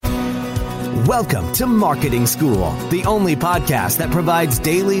Welcome to Marketing School, the only podcast that provides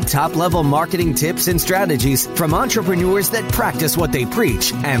daily top-level marketing tips and strategies from entrepreneurs that practice what they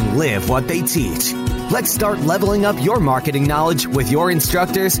preach and live what they teach. Let's start leveling up your marketing knowledge with your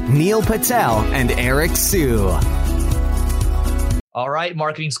instructors, Neil Patel and Eric Siu. All right,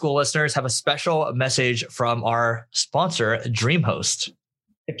 Marketing School listeners, have a special message from our sponsor, DreamHost.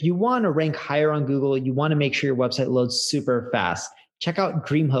 If you want to rank higher on Google, you want to make sure your website loads super fast. Check out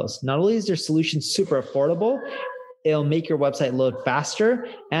DreamHost. Not only is their solution super affordable, it'll make your website load faster,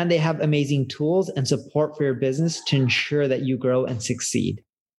 and they have amazing tools and support for your business to ensure that you grow and succeed.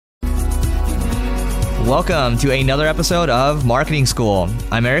 Welcome to another episode of Marketing School.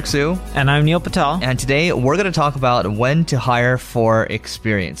 I'm Eric Siu. And I'm Neil Patel. And today we're going to talk about when to hire for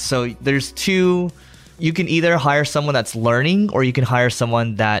experience. So there's two. You can either hire someone that's learning, or you can hire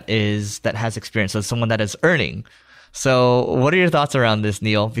someone that has experience. So someone that is earning. So what are your thoughts around this,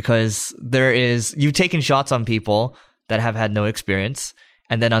 Neil? Because you've taken shots on people that have had no experience.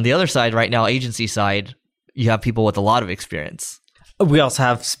 And then on the other side, right now, agency side, you have people with a lot of experience. We also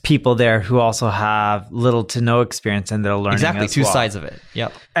have people there who also have little to no experience and they're learning exactly, as two well. sides of it.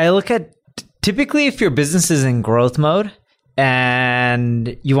 Yep. I look at typically if your business is in growth mode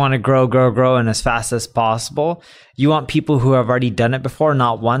and you want to grow and as fast as possible, you want people who have already done it before,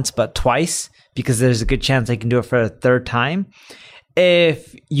 not once, but twice, because there's a good chance they can do it for a third time.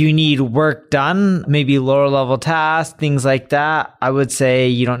 If you need work done, maybe lower level tasks, things like that, I would say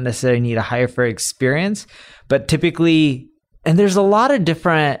you don't necessarily need to hire for experience, but typically, and there's a lot of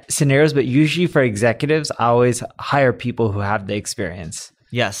different scenarios, but usually for executives, I always hire people who have the experience.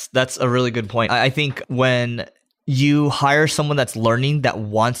 Yes, that's a really good point. I think when you hire someone that's learning, that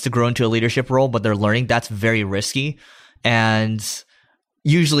wants to grow into a leadership role, but they're learning, that's very risky. And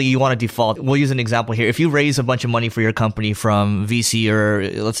usually you want to default. We'll use an example here. If you raise a bunch of money for your company from VC, or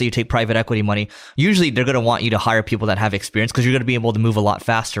let's say you take private equity money, usually they're going to want you to hire people that have experience because you're going to be able to move a lot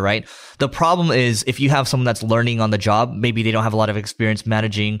faster, right? The problem is if you have someone that's learning on the job, maybe they don't have a lot of experience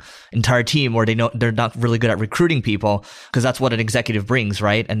managing entire team, or they're not really good at recruiting people, because that's what an executive brings,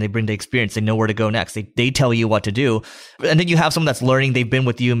 right? And they bring the experience. They know where to go next. They tell you what to do. And then you have someone that's learning. They've been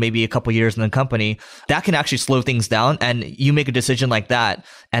with you maybe a couple years in the company. That can actually slow things down. And you make a decision like that,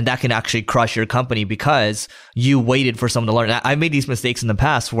 and that can actually crush your company because you waited for someone to learn. I made these mistakes in the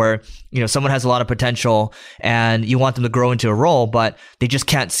past where, someone has a lot of potential and you want them to grow into a role, but they just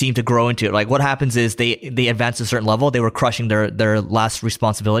can't seem to grow into it. Like what happens is they advance to a certain level. They were crushing their last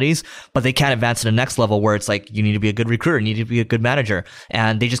responsibilities, but they can't advance to the next level where it's like, you need to be a good recruiter, you need to be a good manager.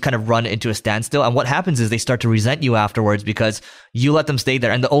 And they just kind of run into a standstill. And what happens is they start to resent you afterwards because you let them stay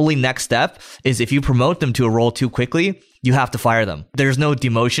there. And the only next step is if you promote them to a role too quickly, you have to fire them. There's no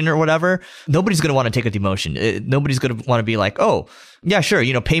demotion or whatever. Nobody's going to want to take a demotion. Nobody's going to want to be like, oh, yeah, sure.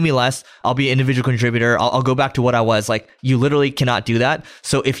 Pay me less. I'll be an individual contributor. I'll go back to what I was. Like, you literally cannot do that.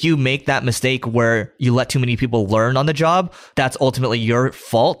 So if you make that mistake where you let too many people learn on the job, that's ultimately your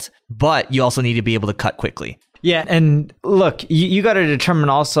fault. But you also need to be able to cut quickly. Yeah. And look, you got to determine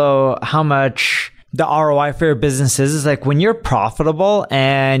also how much the ROI for your business is like when you're profitable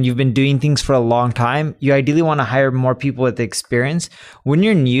and you've been doing things for a long time, you ideally want to hire more people with experience. When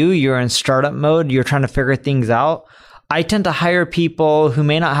you're new, you're in startup mode, you're trying to figure things out. I tend to hire people who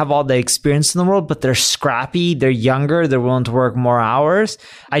may not have all the experience in the world, but they're scrappy, they're younger, they're willing to work more hours.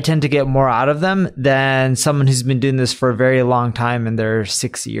 I tend to get more out of them than someone who's been doing this for a very long time and they're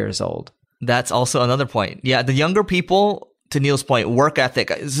 60 years old. That's also another point. Yeah, the younger people, to Neil's point, work ethic.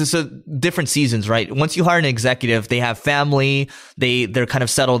 This is different seasons, right? Once you hire an executive, they have family, they're kind of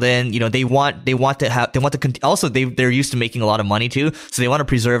settled in. They're used to making a lot of money too, so they want to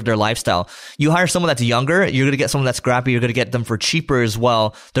preserve their lifestyle. You hire someone that's younger, you're going to get someone that's scrappy. You're going to get them for cheaper as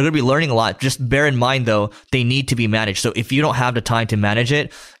well. They're going to be learning a lot. Just bear in mind though, they need to be managed. So if you don't have the time to manage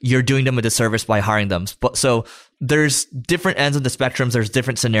it, you're doing them a disservice by hiring them. So there's different ends of the spectrums. There's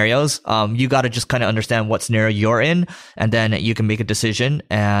different scenarios. You got to just kind of understand what scenario you're in, and then you can make a decision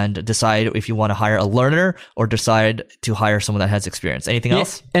and decide if you want to hire a learner or decide to hire someone that has experience. Anything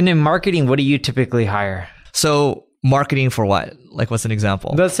else? And in marketing, what do you typically hire? So marketing for what? Like, what's an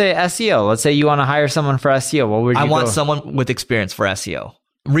example? Let's say SEO. Let's say you want to hire someone for SEO. What would you I want someone with experience for SEO.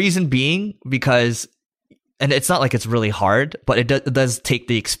 Reason being because, and it's not like it's really hard, but it does take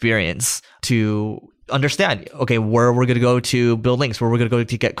the experience to understand, okay, where we're going to go to build links, where we're going to go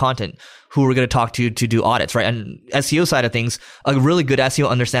to get content, who we're going to talk to do audits, right? And SEO side of things, a really good SEO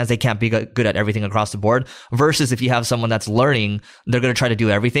understands they can't be good at everything across the board, versus if you have someone that's learning, they're going to try to do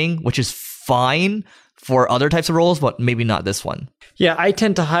everything, which is fine, for other types of roles, but maybe not this one. Yeah, I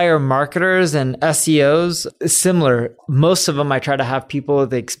tend to hire marketers and SEOs similar. Most of them, I try to have people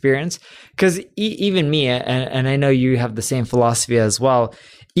with experience because even me, and I know you have the same philosophy as well,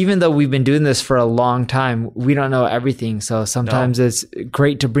 even though we've been doing this for a long time, we don't know everything. So sometimes it's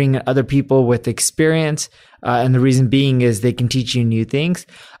great to bring in other people with experience. And the reason being is they can teach you new things.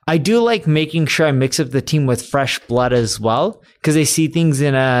 I do like making sure I mix up the team with fresh blood as well, because they see things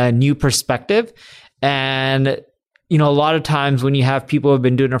in a new perspective. And, you know, a lot of times when you have people who have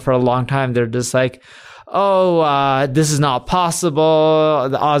been doing it for a long time, they're just like, this is not possible.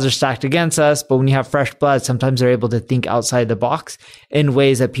 The odds are stacked against us. But when you have fresh blood, sometimes they're able to think outside the box in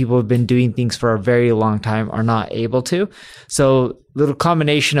ways that people who have been doing things for a very long time are not able to. So little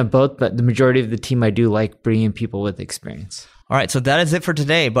combination of both, but the majority of the team, I do like bringing people with experience. All right, so that is it for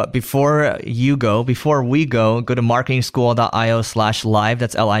today. But before we go to marketingschool.io/live.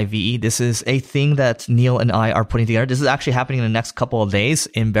 That's LIVE. This is a thing that Neil and I are putting together. This is actually happening in the next couple of days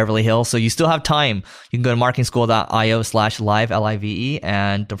in Beverly Hills. So you still have time. You can go to marketingschool.io/live, LIVE.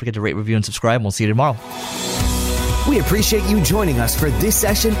 And don't forget to rate, review, and subscribe. We'll see you tomorrow. We appreciate you joining us for this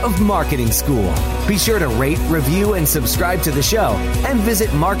session of Marketing School. Be sure to rate, review, and subscribe to the show, and visit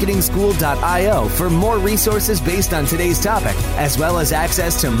marketingschool.io for more resources based on today's topic, as well as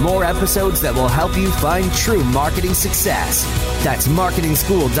access to more episodes that will help you find true marketing success. That's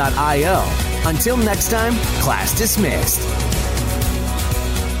marketingschool.io. Until next time, class dismissed.